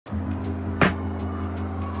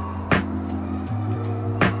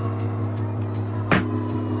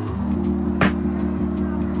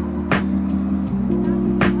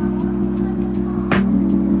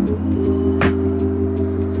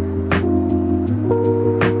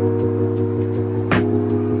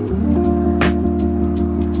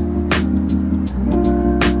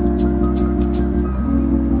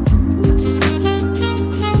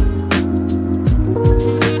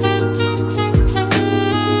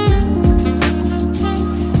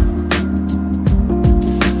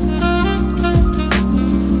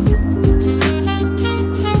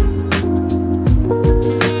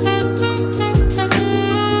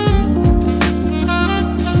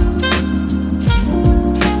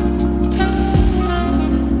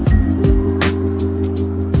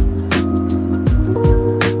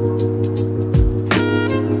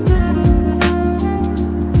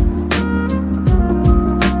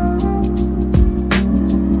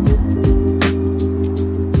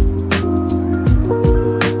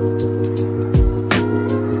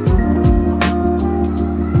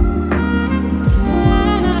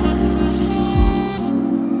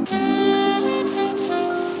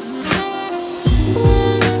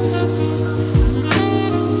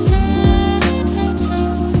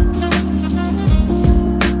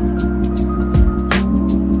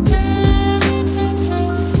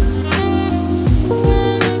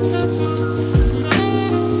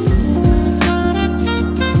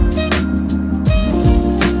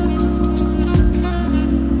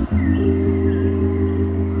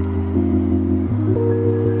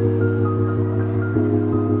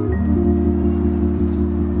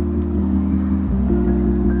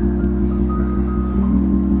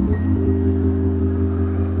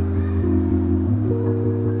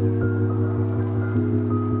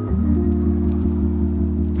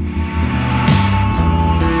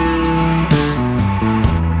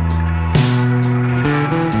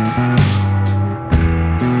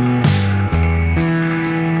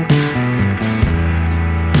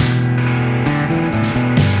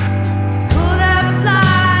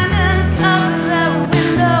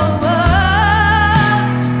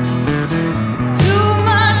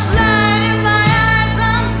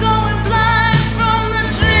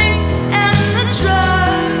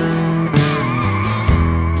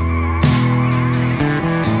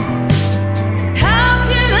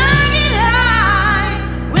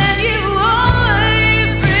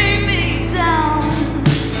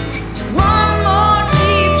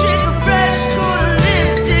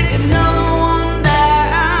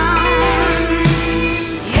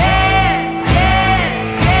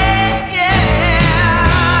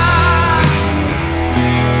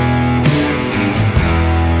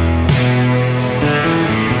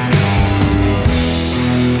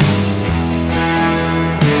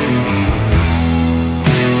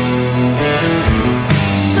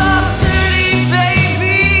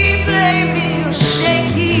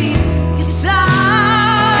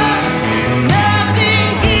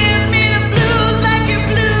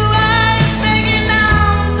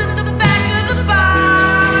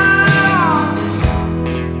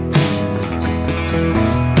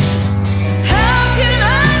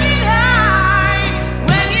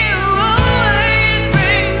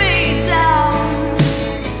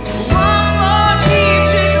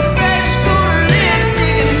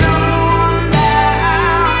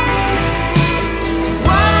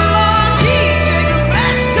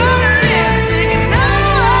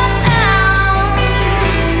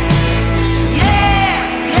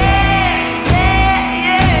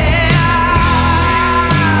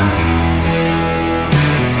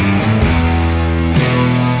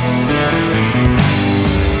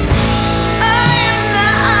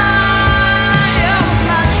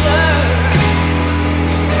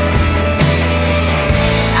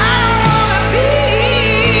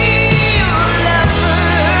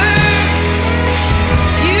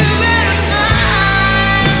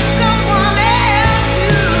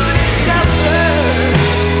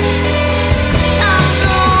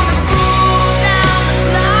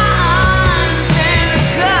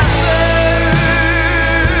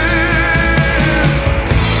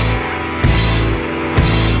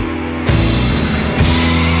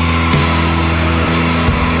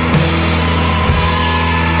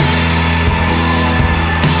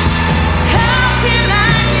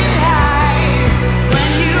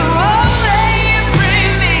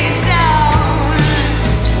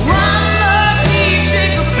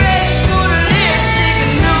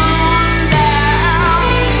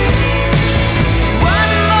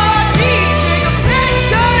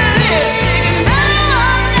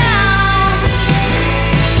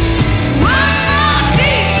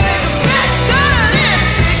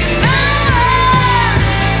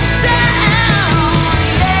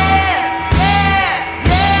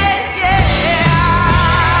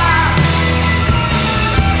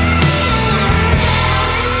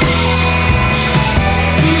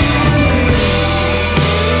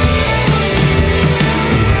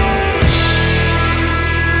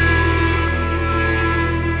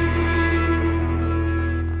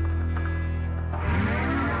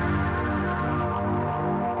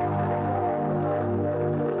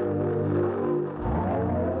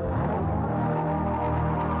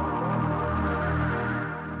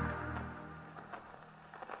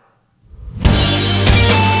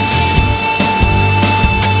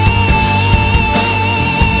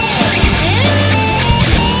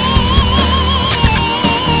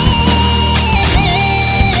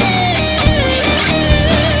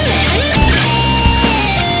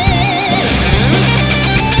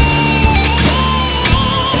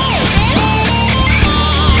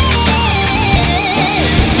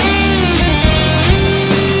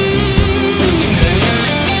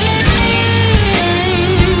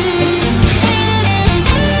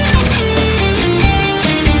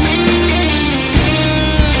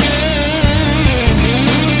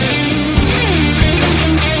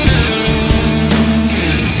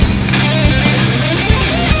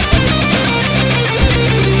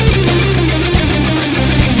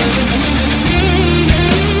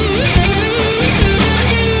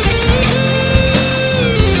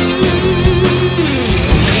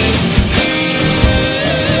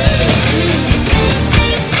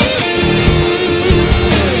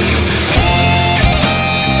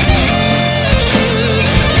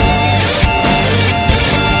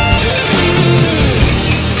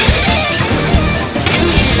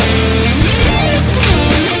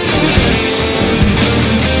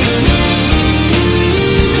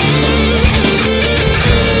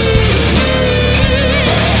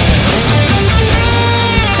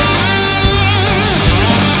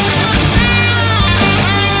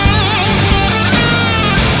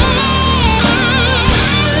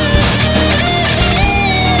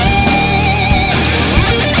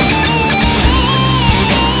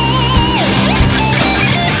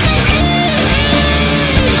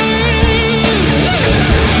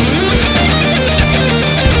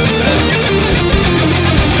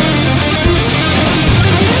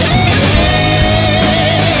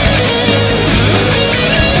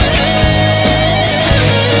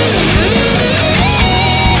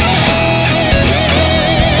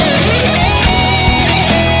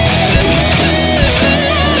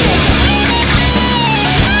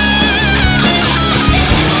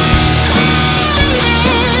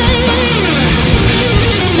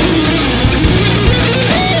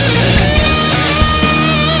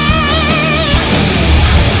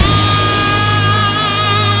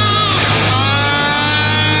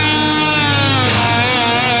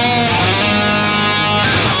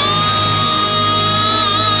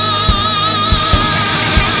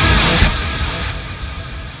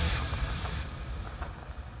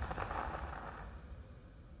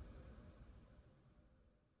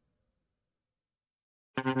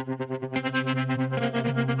But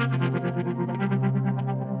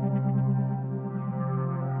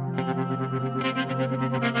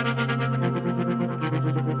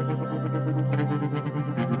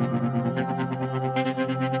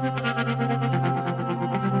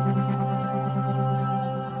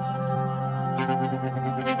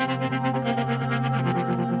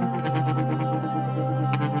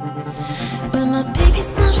my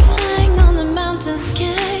baby's not flying on the mountain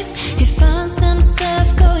skies. He finds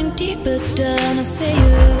himself going deeper down. I see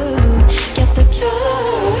you get the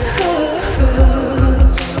blues,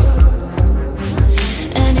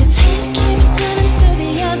 and his head keeps turning to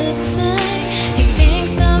the other side. He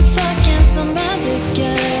thinks I'm fucking some other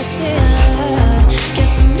guy. I say I get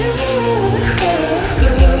some news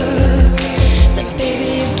that baby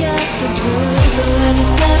you got the blues. But when he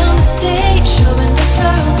sat on the stage showing the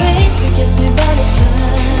far away, it gives me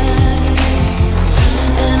butterflies.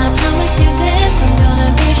 And I promise you this, I'm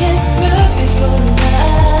gonna be his bride before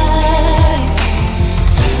life.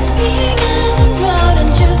 Being out on the road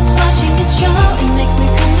and just watching his show, it makes me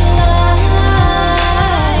come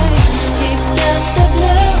alive. He's got the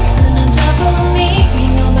blues and a double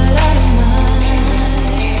meaning, oh but I don't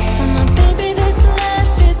mind. For my baby this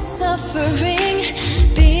life is suffering.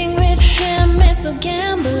 Being with him is so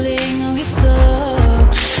gambling. Oh he's so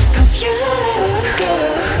confused.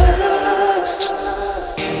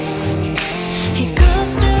 He goes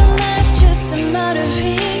through life just a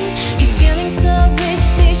muttering. He's feeling so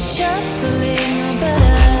wispy, shuffling. Oh, but I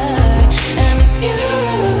am his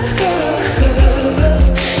muse,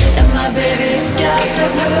 and my baby's got the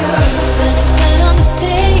blues. When he sat on the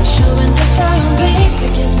stage showing the foreign race,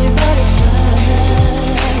 it gives me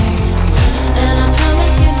butterflies. And I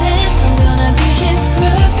promise you this, I'm gonna be his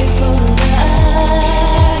bride before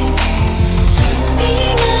life.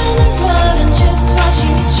 Being out on the road and just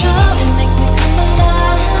watching his show, it makes me come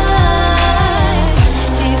alive.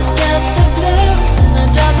 He's got the blues and a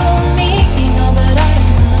double meaning, oh but I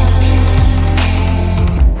don't mind.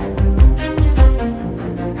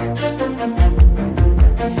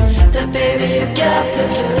 The baby you got the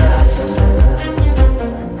blues,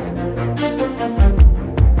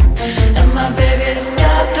 and my baby's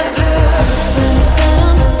got the blues. When he sat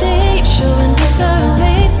on the stage showing the far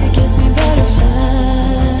ways, it gives me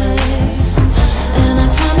butterflies. And I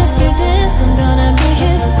promise you this, I'm gonna be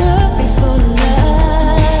his bride before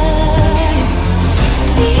life.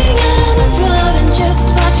 Being out on the road and just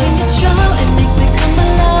watching his show, it makes me come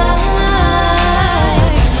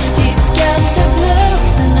alive. He's got the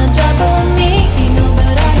blues and a double meaning, oh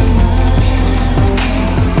but I don't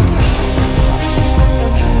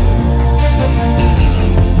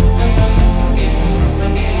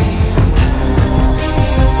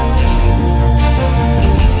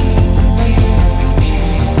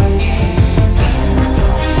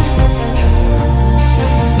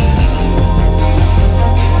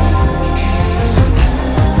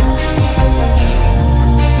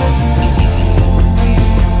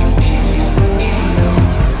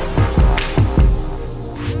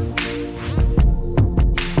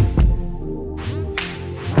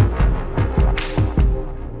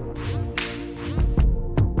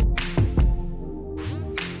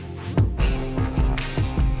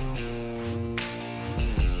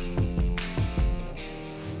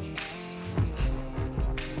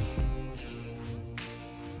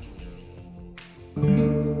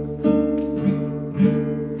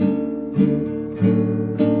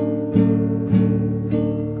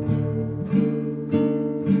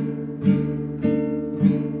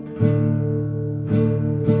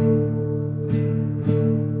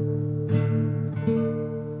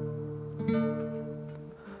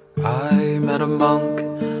I met a monk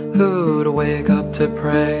who'd wake up to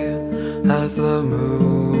pray as the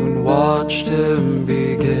moon watched him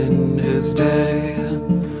begin his day.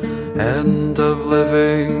 End of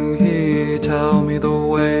living, he'd tell me the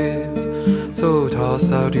ways. So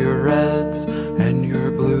toss out your reds and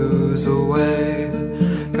your blues away,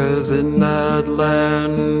 'cause in that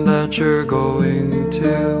land that you're going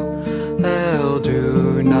to, they'll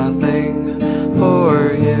do nothing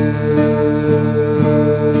for you.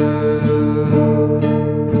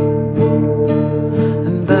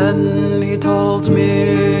 And then he told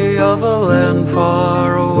me of a land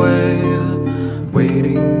far away,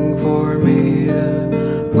 waiting for me,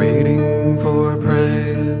 waiting for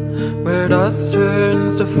prey, where dust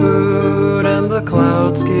turns to food and the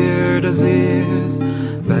clouds cure disease.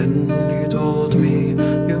 Then he told me,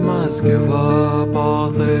 you must give up all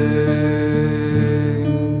things.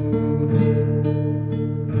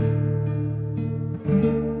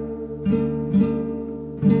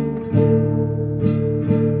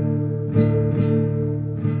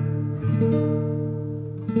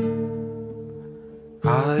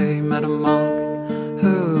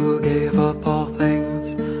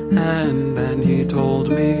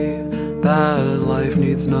 life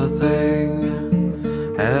needs nothing,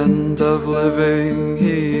 and of living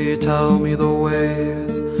he tell me the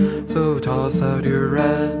ways. So toss out your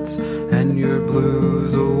reds and your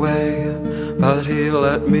blues away. But he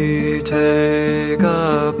let me take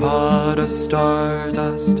a pot of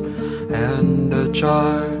stardust and a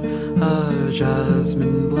jar of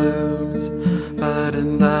jasmine blooms. But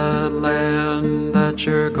in that land that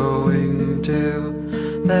you're going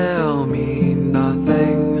to, they'll mean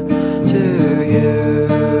nothing to you.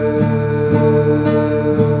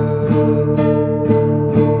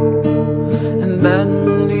 And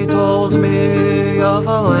then he told me of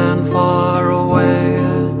a land far away,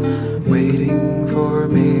 waiting for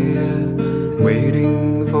me,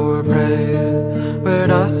 waiting for prey, where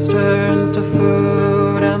dust turns to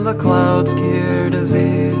food and the clouds cure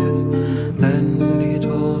disease. Then he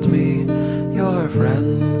told me, your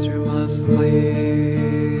friends you must leave.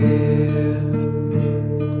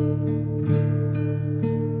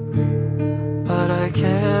 But I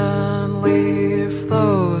can't leave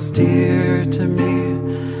those dear to me.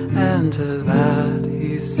 And to that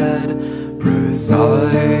he said,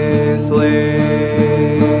 precisely.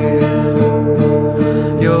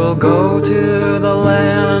 You'll go to the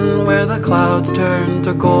land where the clouds turn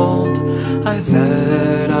to gold. I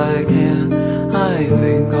said I can't, I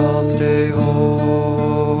think I'll stay home.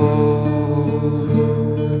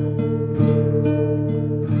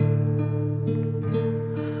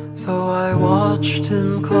 So I watched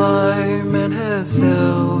him climb in his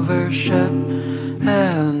silver ship,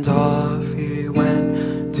 and off he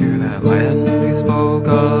went to that land he spoke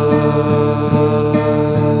of.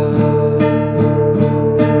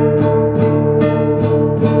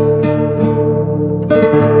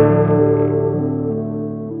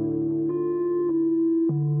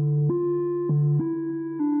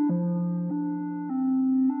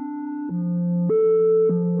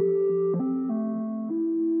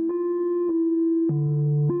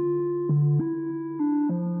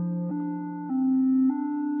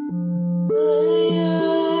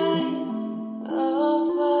 Layers of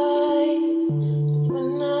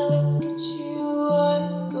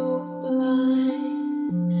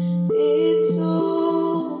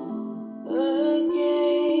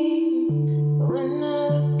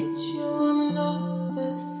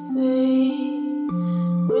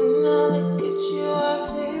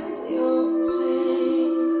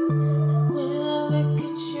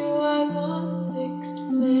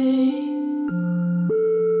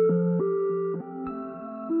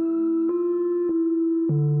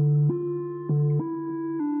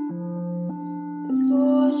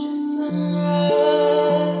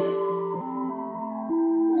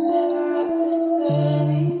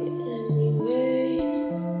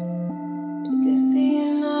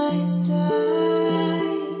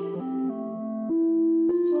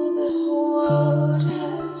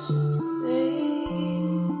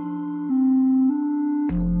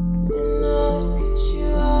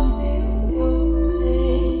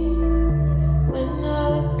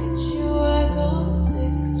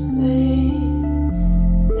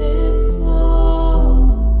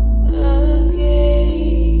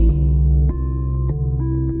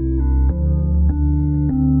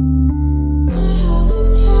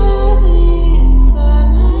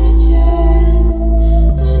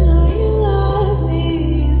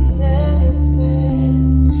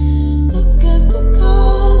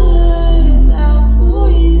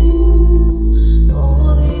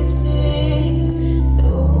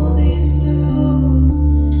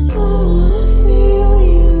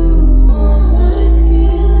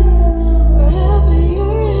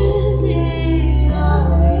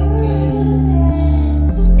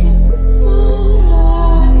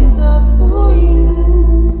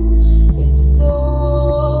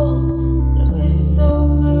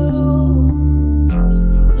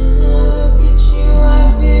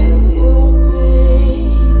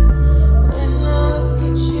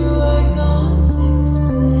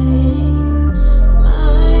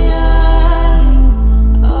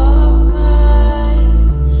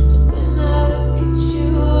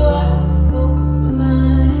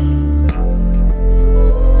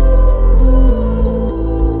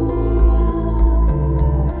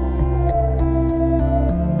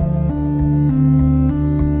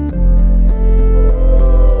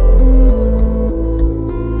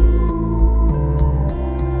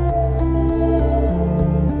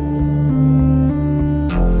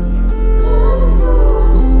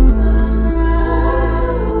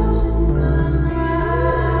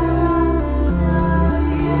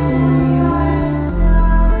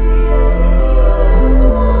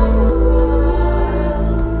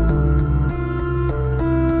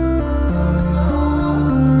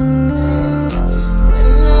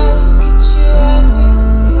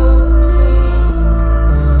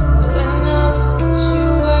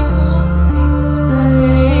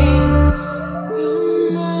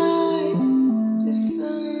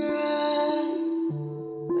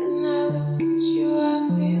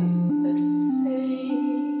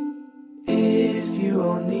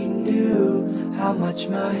much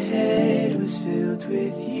my head was filled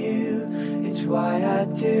with you. It's why I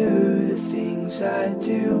do the things I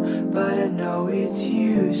do, but I know it's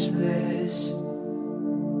useless.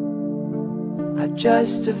 I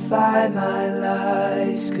justify my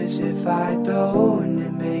lies, 'cause if I don't,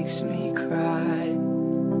 it makes me cry.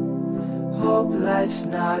 Hope life's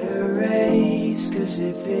not a race, 'cause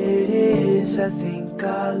if it is, I think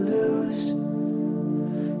I'll lose.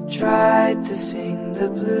 Tried to sing the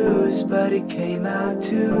blues, but it came out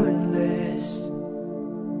tuneless.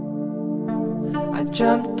 I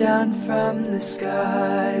jumped down from the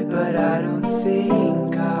sky, but I don't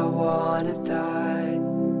think I wanna die.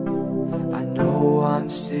 I know I'm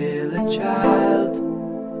still a child,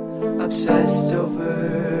 obsessed over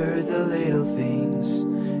the little things.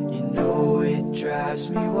 You know it drives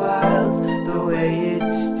me wild, the way it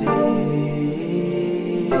stings.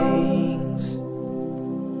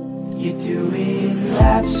 You're doing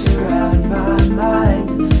laps around my mind.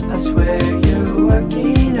 I swear you're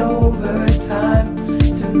working overtime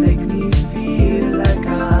to make me feel like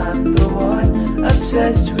I'm the one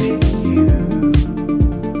obsessed with you.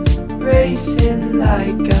 Racing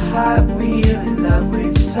like a Hot Wheel, in love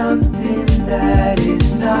with something that is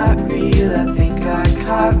not real. I think I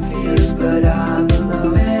caught feels, but I'm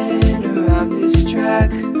alone. Been around this track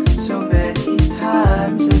so many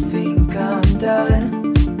times, I think I'm done.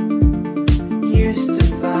 Used to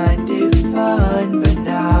find it fun, but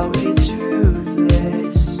now it's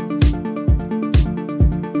ruthless.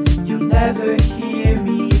 You'll never hear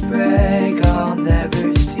me brag, I'll never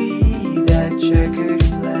see that checkered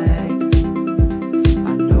flag.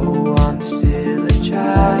 I know I'm still a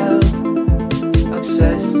child,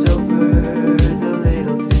 obsessed over the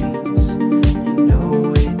little things. You know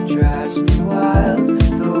it drives me wild,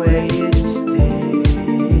 the way it stings.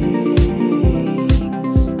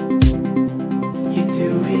 You're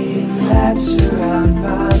doing laps around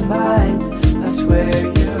my mind. I swear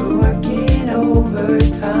you're working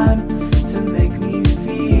overtime to make me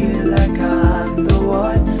feel like I'm the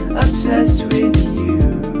one obsessed with you.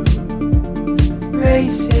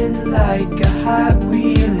 Racing like a Hot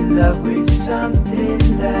Wheel, in love with something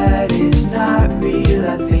that is not real.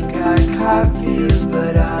 I think I caught feels,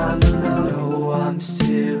 but I'm alone. No, I'm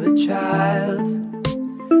still a child,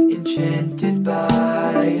 enchanted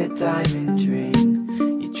by a diamond ring.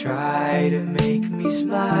 You try to make me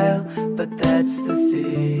smile, but that's the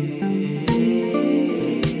thing.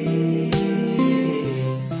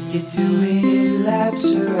 You're doing laps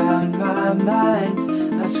around my mind.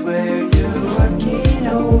 I swear you're working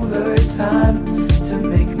overtime to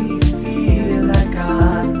make me feel like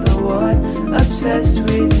I'm the one obsessed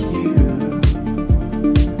with you.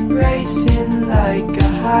 Racing like a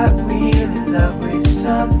Hot Wheel, in love with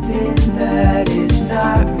something that is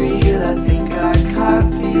not real. I think I caught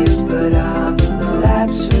feels, but I'm alone.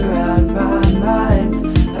 Laps around my mind.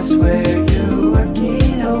 I swear you're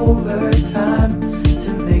working overtime to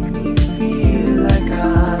make me feel like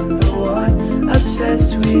I'm the one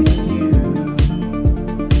obsessed with you.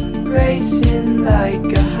 Racing like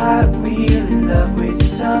a Hot Wheel, in love with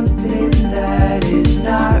something that is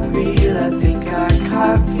not real. I think I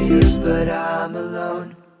caught feels, but I'm alone.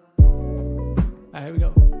 Alright, here we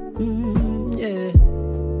go. Yeah.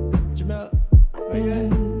 Jamel, where you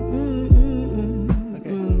at?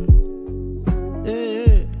 Okay.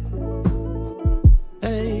 Yeah.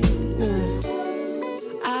 Hey,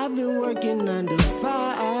 I've been working 9 to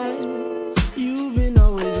 5. You've been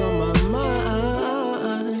always on my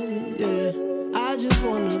mind. Yeah. I just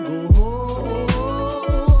wanna go home.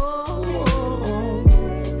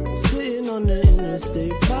 Sitting on the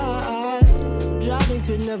Interstate 5. Driving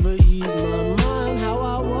could never ease my mind how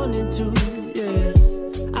I wanted to, yeah.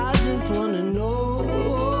 I just wanna know,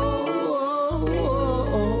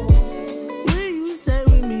 will you stay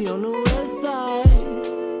with me on the west side?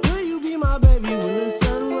 Will you be my baby when the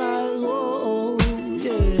sunrise? Whoa,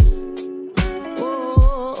 yeah.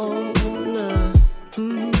 Whoa, nah.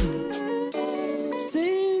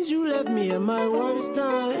 Since you left me at my worst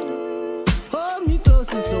time, hold me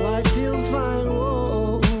closer so I feel fine.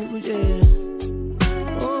 Whoa, yeah.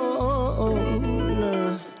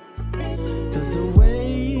 The way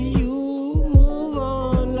you move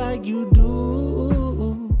on like you do,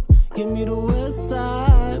 give me the west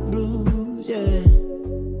side blues, yeah.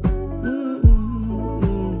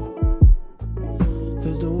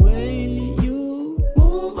 Cause the way you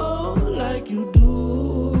move on like you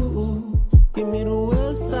do, give me the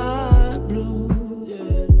west side blues,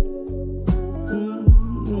 yeah.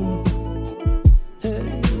 Hey,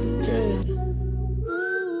 yeah.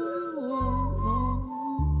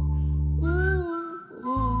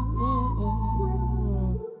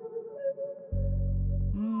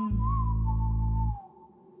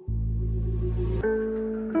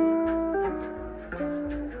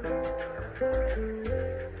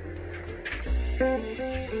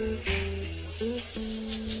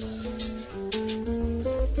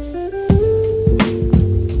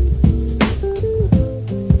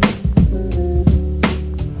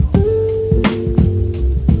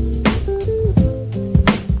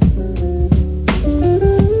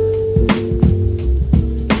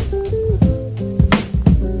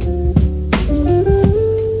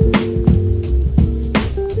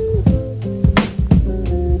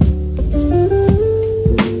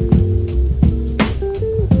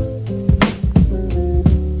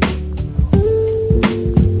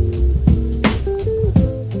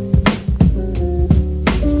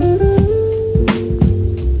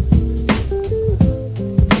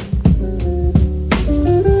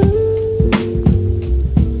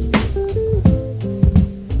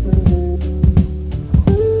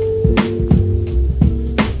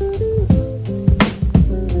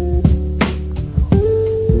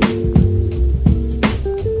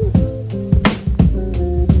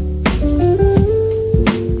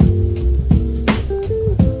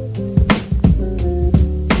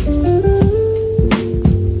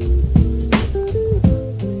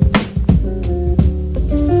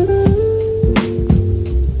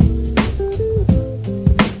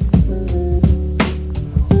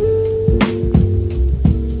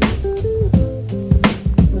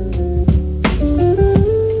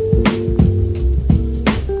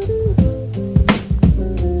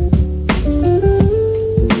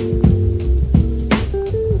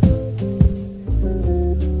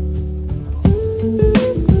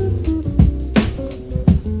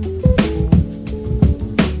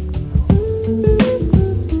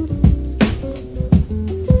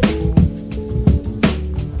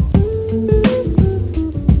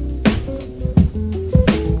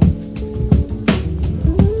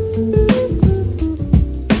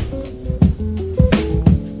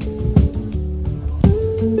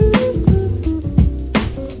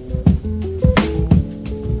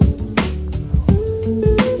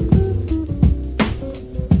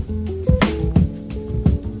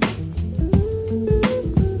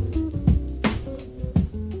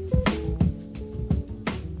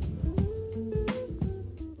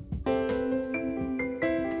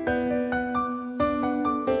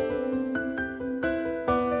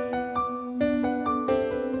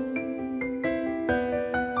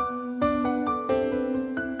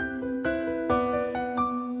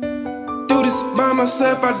 this by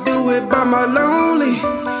myself, I do it by my lonely.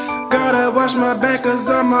 Gotta watch my back cause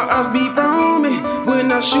all my odds be roaming.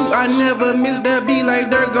 When I shoot, I never miss that beat like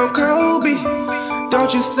there go Kobe.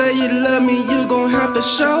 Don't you say you love me, you gon' have to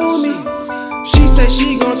show me. She say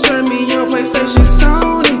she gon' turn me on PlayStation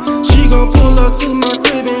Sony. She gon' pull up to my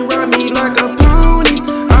crib and ride me like a pony.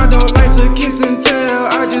 I don't like to kiss and tell,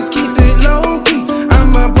 I just keep it low-key.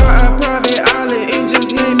 I'ma buy a private island and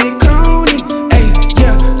just name it Coney. Ay,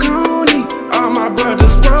 yeah, Coney. All my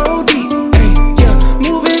brothers roll deep. Ay, yeah,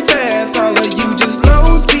 moving fast, all of you just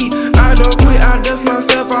low speed. I don't quit, I dust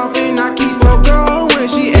myself off and I keep on going.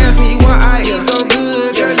 She asked me why I eat so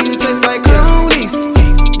good, girl, you taste like Coney's.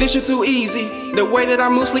 This shit too easy. The way that I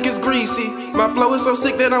move slick is greasy. My flow is so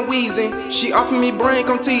sick that I'm wheezing. She offered me brain,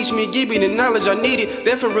 come teach me. Give me the knowledge I needed.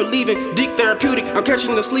 There for relieving, dick therapeutic. I'm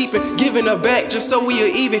catching the sleeping, giving her back just so we are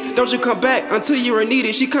even. Don't you come back until you are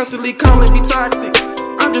needed. She constantly calling me toxic.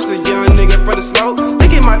 I'm just a young nigga for the smoke.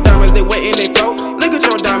 Look at my diamonds, they wet and they float. Look at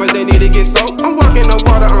your diamonds, they need to get soaked. I'm walking the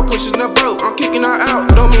water, I'm pushing the boat. I'm kicking her out,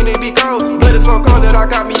 don't mean it be cold. Blood is so cold that I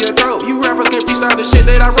got me a coat. You rappers can't freestyle the shit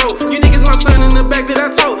that I wrote. You niggas my son in the back that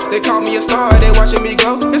I told. They call me a star, they watching me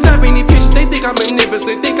glow. They snap any pictures, they think I'm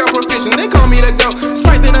magnificent, think I'm proficient. They call me the GOAT.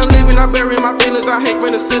 Despite that I'm living, I bury my feelings. I hang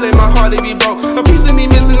from the ceiling, my heart it be broke. A piece of me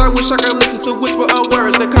missing, I wish I could listen to whisper of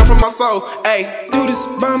words that come from my soul. Ayy, do this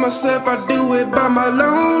by myself, I do it by my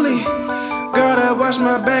lonely. Gotta watch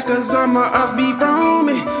my back cause all my odds be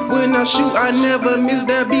roaming. When I shoot, I never miss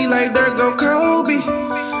that beat like there go Kobe.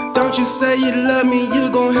 Don't you say you love me,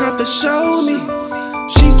 you gon' have to show me.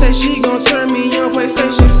 She say she gon' turn me on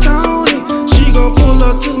PlayStation Sony. She gon' pull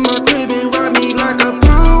up to my crib and ride me like a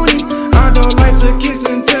pony. I don't like to kiss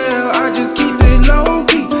and tell, I just keep it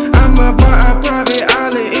low-key. I'ma buy a private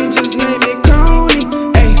island and just name it Coney.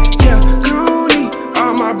 Ay, yeah, Coney.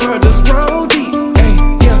 All my brothers roll deep. Ay,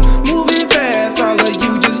 yeah, moving fast, all of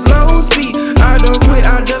you just low speed. I don't quit,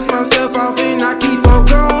 I dust myself off and I keep on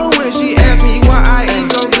going. She asked me why I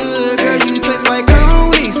eat so good, girl, you taste like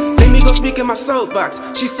Coney's. Let me go speak in my soapbox.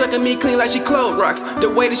 She sucking me clean like she clothes rocks. The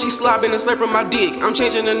way that she slobbing and slurping my dick, I'm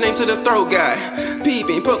changing the name to the throat guy.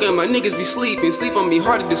 Peeping, poking, my niggas be sleeping. Sleep on me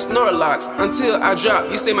harder than Snorlax. Until I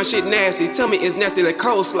drop, you say my shit nasty. Tell me it's nasty like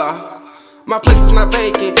coleslaw. My place is not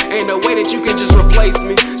vacant, ain't no way that you can just replace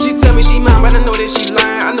me. She tell me she mine, but I know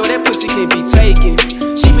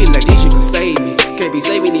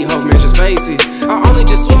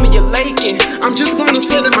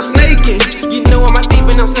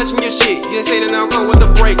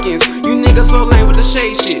Birkins. You niggas so lame with the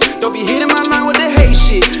shade shit. Don't be hitting my line with the hate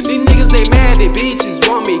shit. These niggas they mad, they bitches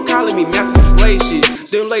want me, calling me master slave shit.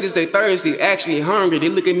 Them ladies they thirsty, actually hungry. They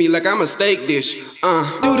look at me like I'm a steak dish.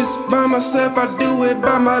 Do this by myself, I do it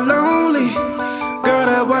by my lonely.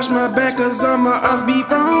 Gotta watch my back cause all my ops be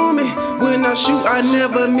roaming. When I shoot, I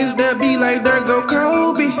never miss that beat like there go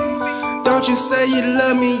Kobe. Don't you say you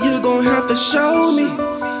love me, you gon' have to show me.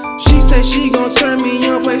 She say she gon' turn me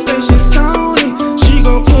on PlayStation Sony. She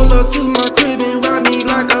gon' pull up to my crib and ride me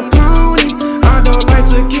like a pony. I don't like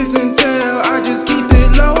to kiss and tell, I just keep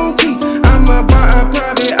it low key. I'ma buy a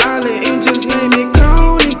private island and just name it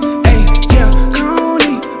Coney. Ay, yeah,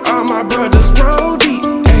 Coney. All my brothers roll deep.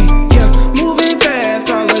 Ay, yeah, moving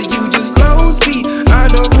fast, all of you just slow speed. I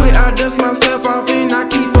don't quit, I dust myself off and I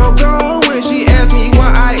keep on going. She asked me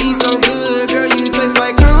why I eat so good, girl, you taste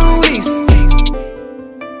like Coney's.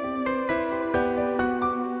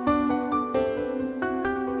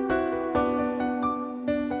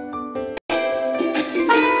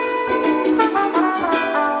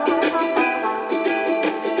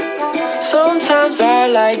 Sometimes I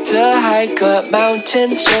like to hike up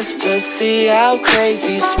mountains just to see how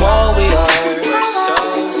crazy small we are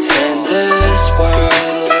in this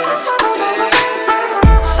world.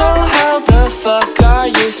 So how the fuck are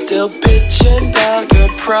you still bitching about your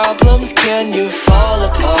problems? Can you fall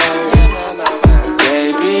apart,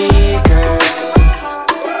 baby girl?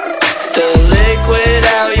 The liquid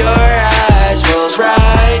out your eyes rolls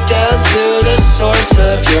right down to the source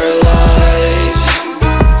of your life.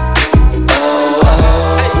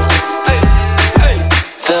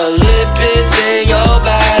 The lipids in your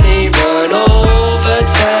body run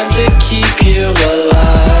overtime to keep you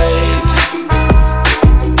alive.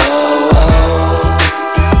 Oh, oh.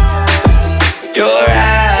 Your eyes,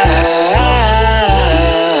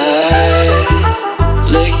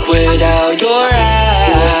 liquid out your eyes.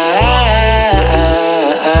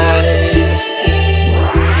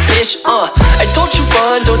 Ish, and don't you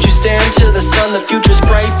run, don't you stare into the sun. The future's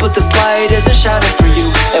bright, but this light isn't shining for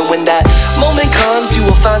you. And when that moment comes, you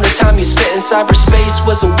will find the time you spent in cyberspace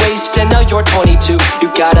was a waste. And now you're 22. You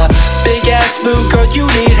got a big ass mood, girl, you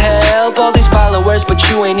need help. All these followers, but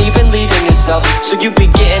you ain't even leading yourself. So you be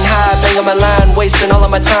getting high, banging my line, wasting all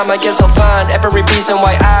of my time. I guess I'll find every reason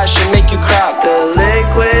why I should make you cry. The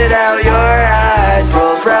liquid out your eyes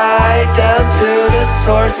rolls right down to the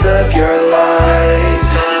source of your life.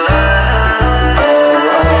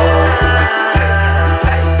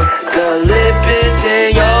 The lipids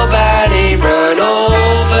in your body run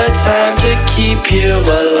overtime to keep you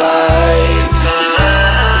alive.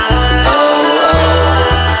 Oh, oh.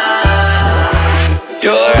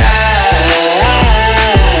 Your eyes,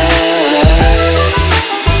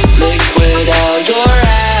 liquid out your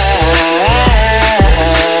eyes.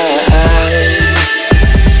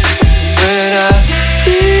 When I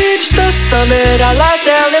reach the summit, I lie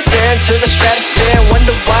down and stare into the stratosphere.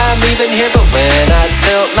 Wonder why I'm even here, but when I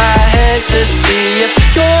tilt my head to see if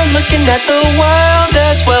you're looking at the world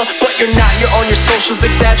as well. But you're not, you're on your socials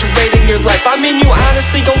exaggerating your life. I mean, you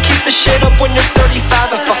honestly gon' keep the shit up when you're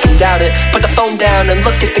 35? I fucking doubt it. Put the phone down and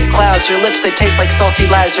look at the clouds. Your lips, they taste like salty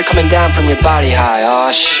lies. They're coming down from your body high.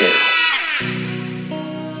 Aw, shit.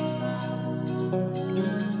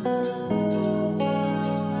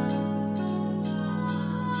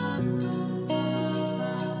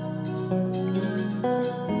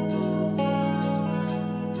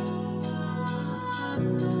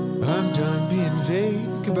 I'm done being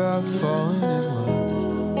vague about falling in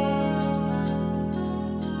love.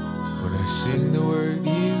 When I sing the word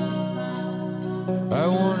you, I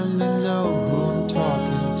want them to know who I'm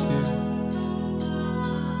talking to.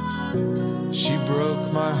 She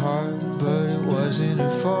broke my heart, but it wasn't her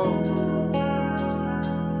fault.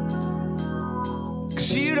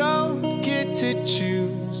 'Cause you don't get to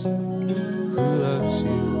choose who loves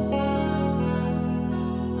you.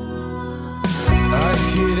 I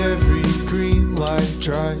hit every green light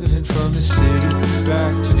driving from the city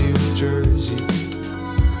back to New Jersey.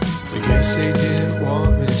 I guess they didn't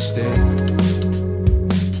want me to stay.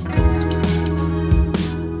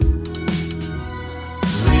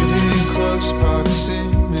 Living in close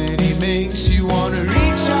proximity makes you want to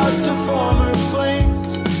reach out to former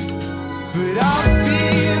flames. But I'll be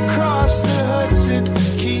across the Hudson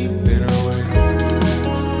keeping away.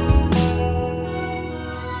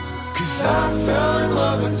 'Cause I fell in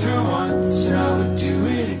love with her once and I would do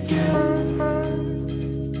it again.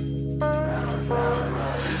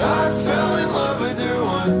 I fell in love with her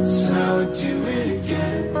once and I would do it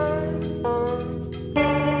again.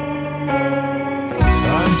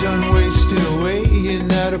 I'm done wasting away in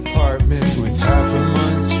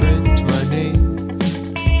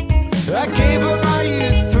I gave up my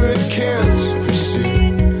youth for a careless pursuit,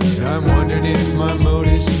 and I'm wondering if my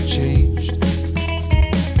motives have changed.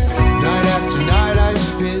 Night after night I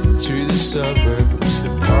spin through the suburbs. The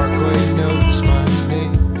parkway knows my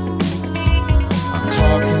name. I'm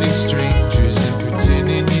talking to strangers and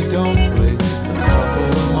pretending you don't live a couple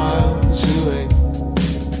of miles away.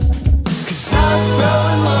 'Cause I fell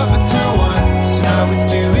in love with her once, and I would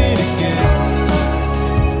do it again.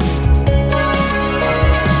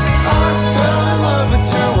 I fell in love with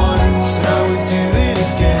her once, and I would do it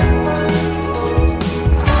again.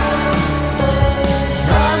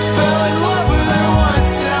 I fell in love with her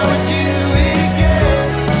once, and I would do it again.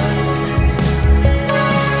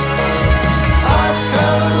 I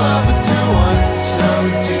fell in love with her once, and I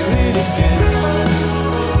would do it again.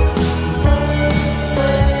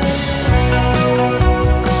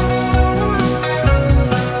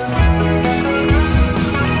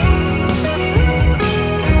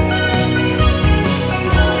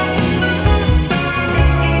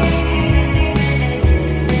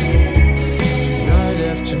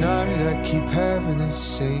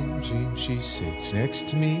 She sits next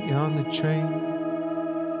to me on the train,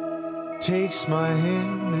 takes my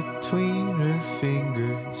hand between her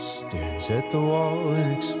fingers, stares at the wall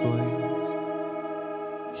and explains,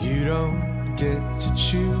 you don't get to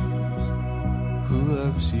choose who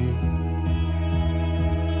loves you.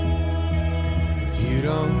 You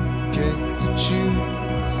don't get to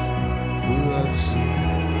choose who loves you.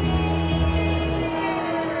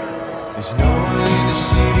 There's no one in the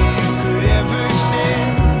city who could ever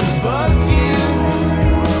stand above you.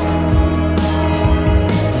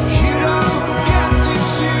 You don't get to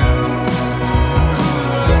choose who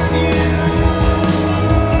loves you.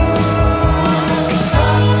 'Cause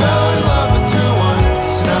I fell in love with her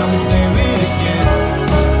once, and I would do it again.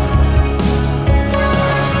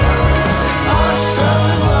 I fell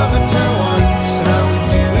in love with her once, and I would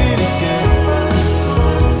do it again.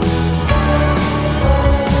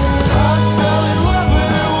 I fell in love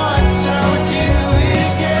with her once, and I would do it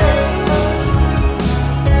again.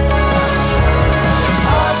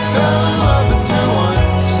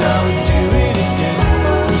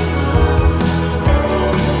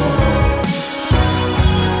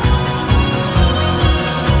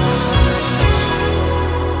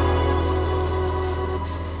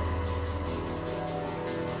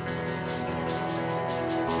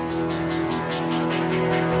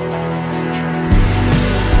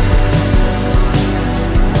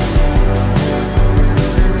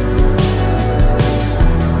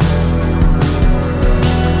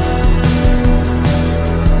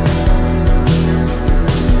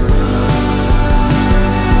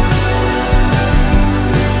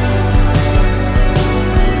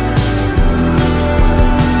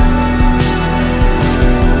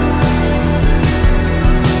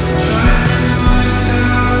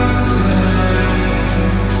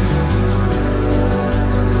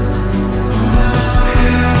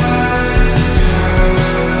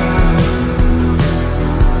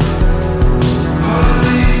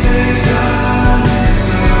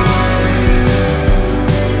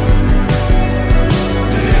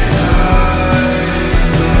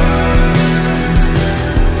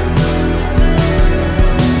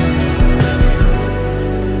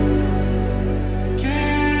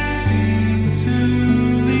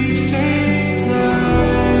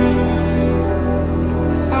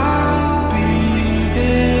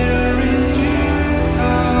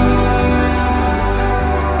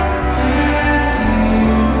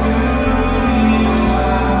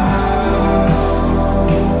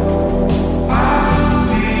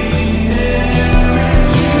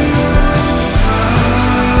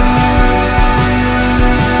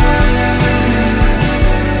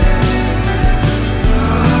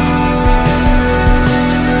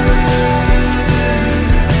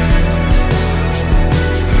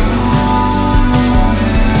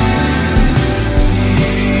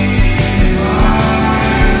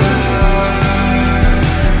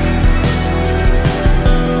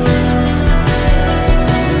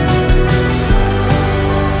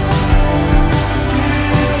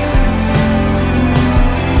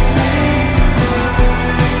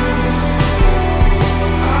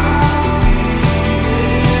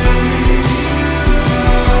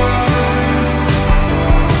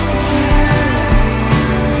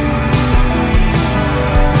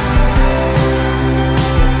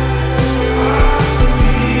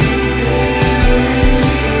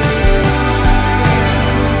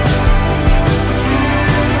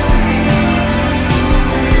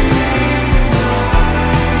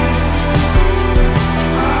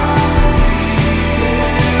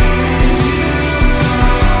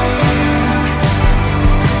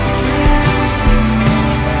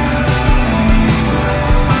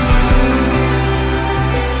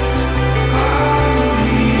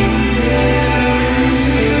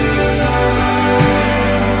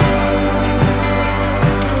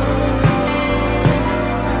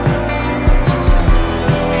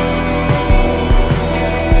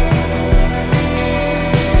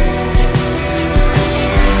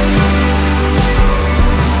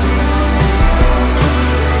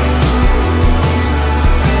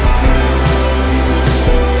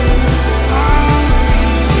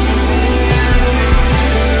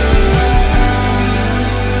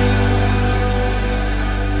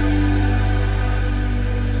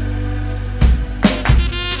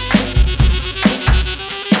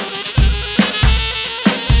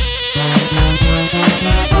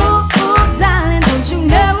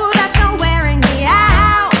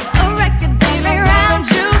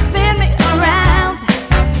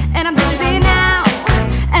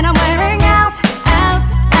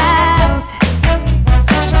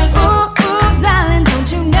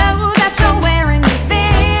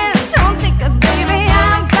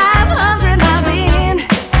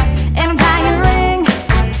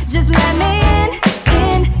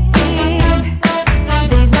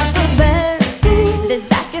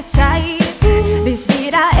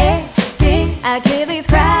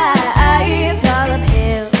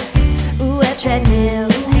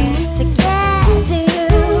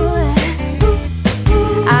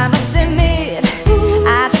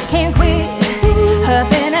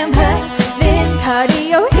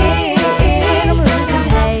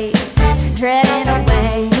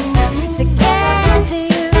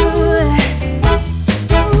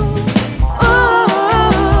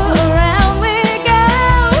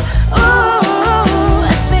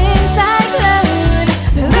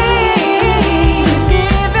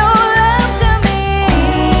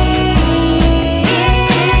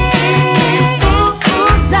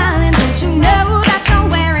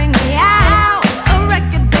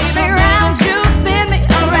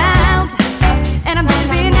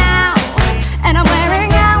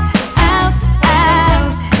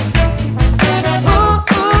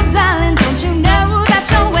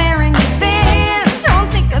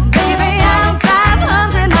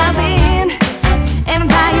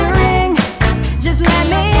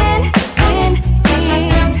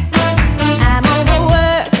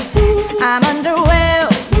 I'm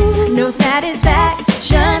underwhelmed. No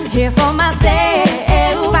satisfaction here for myself.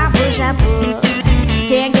 I push, I pull,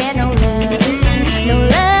 can't get no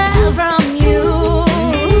love from you.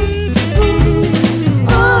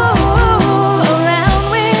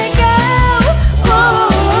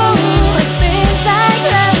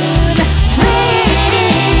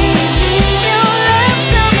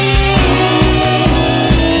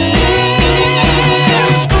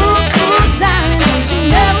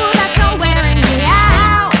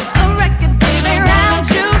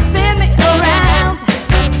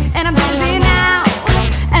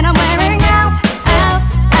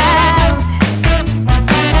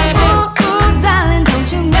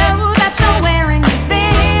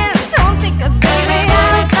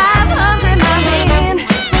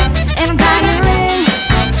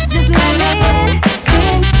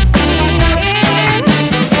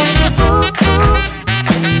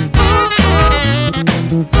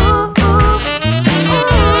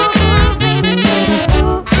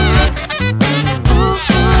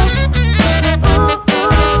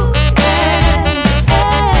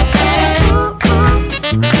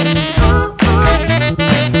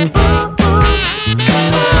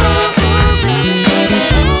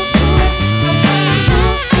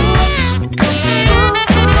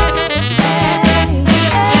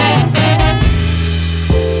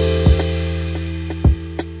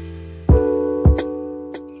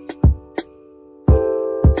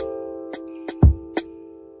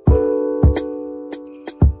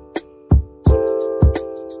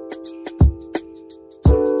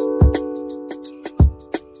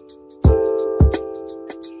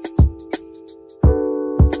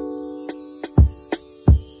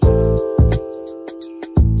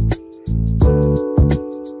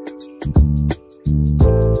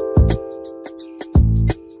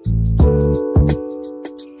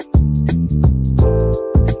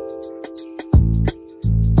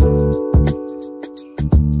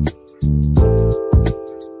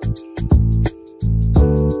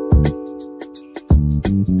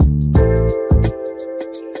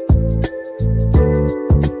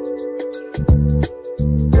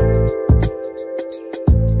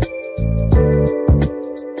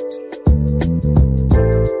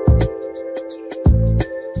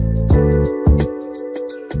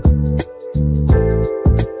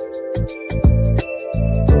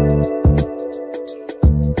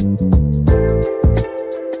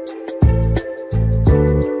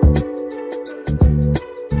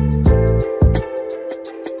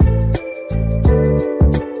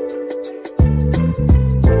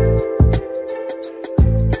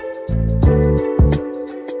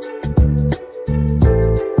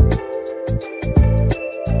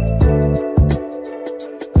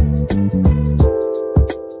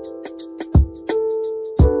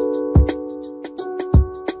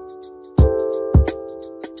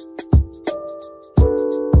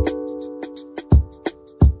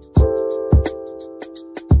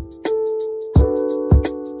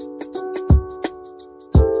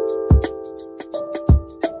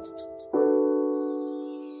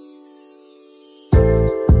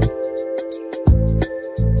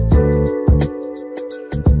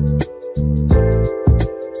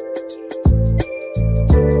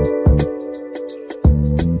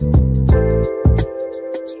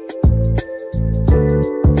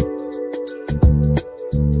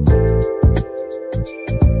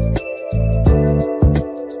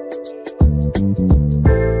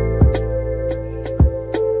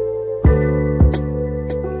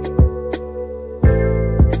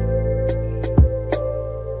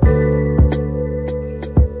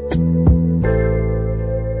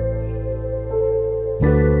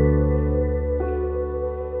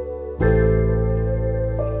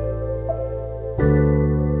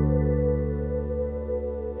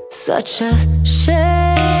 Such a shame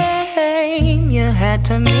you had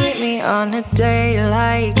to meet me on a day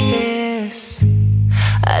like this.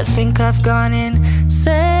 I think I've gone insane,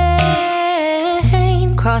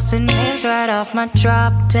 crossing names right off my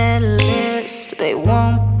drop-dead list. They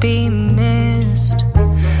won't be missed.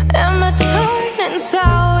 Am I turning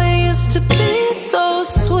sour? Used to be so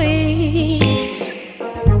sweet.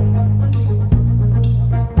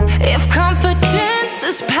 If confidence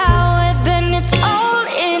is power, then it's all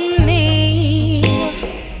in me.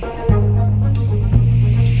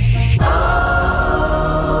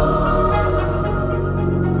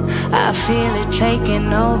 I feel it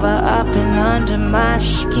taking over up and under my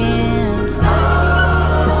skin.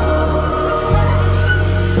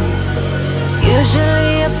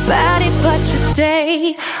 Usually a baddie, but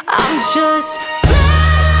today I'm just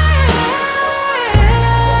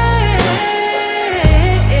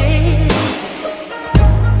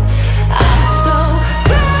I'm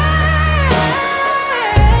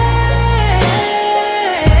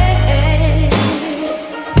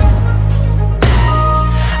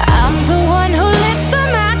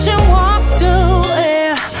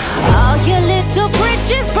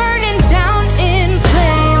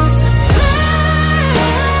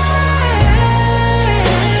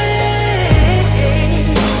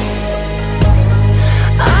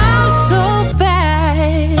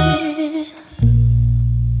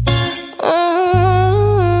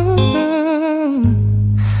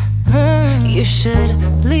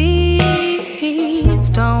should leave.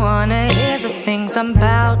 Don't wanna hear the things I'm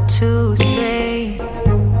about to say.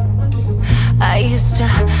 I used to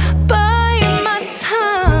bite my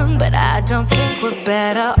tongue, but I don't think we're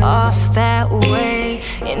better off that way.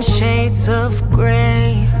 In shades of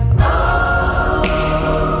gray.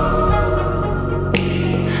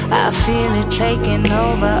 I feel it taking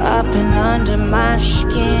over up and under my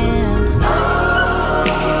skin.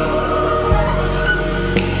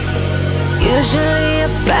 Usually a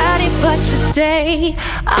baddie, but today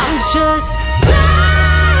I'm just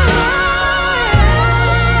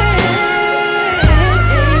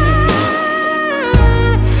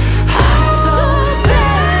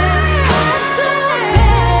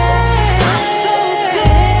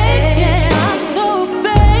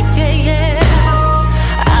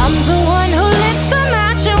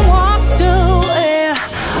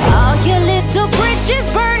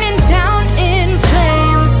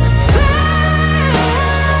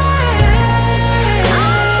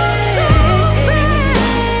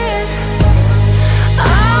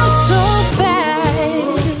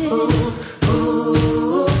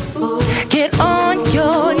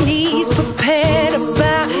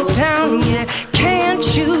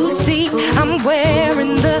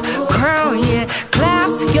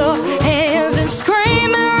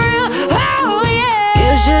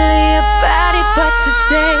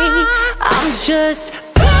just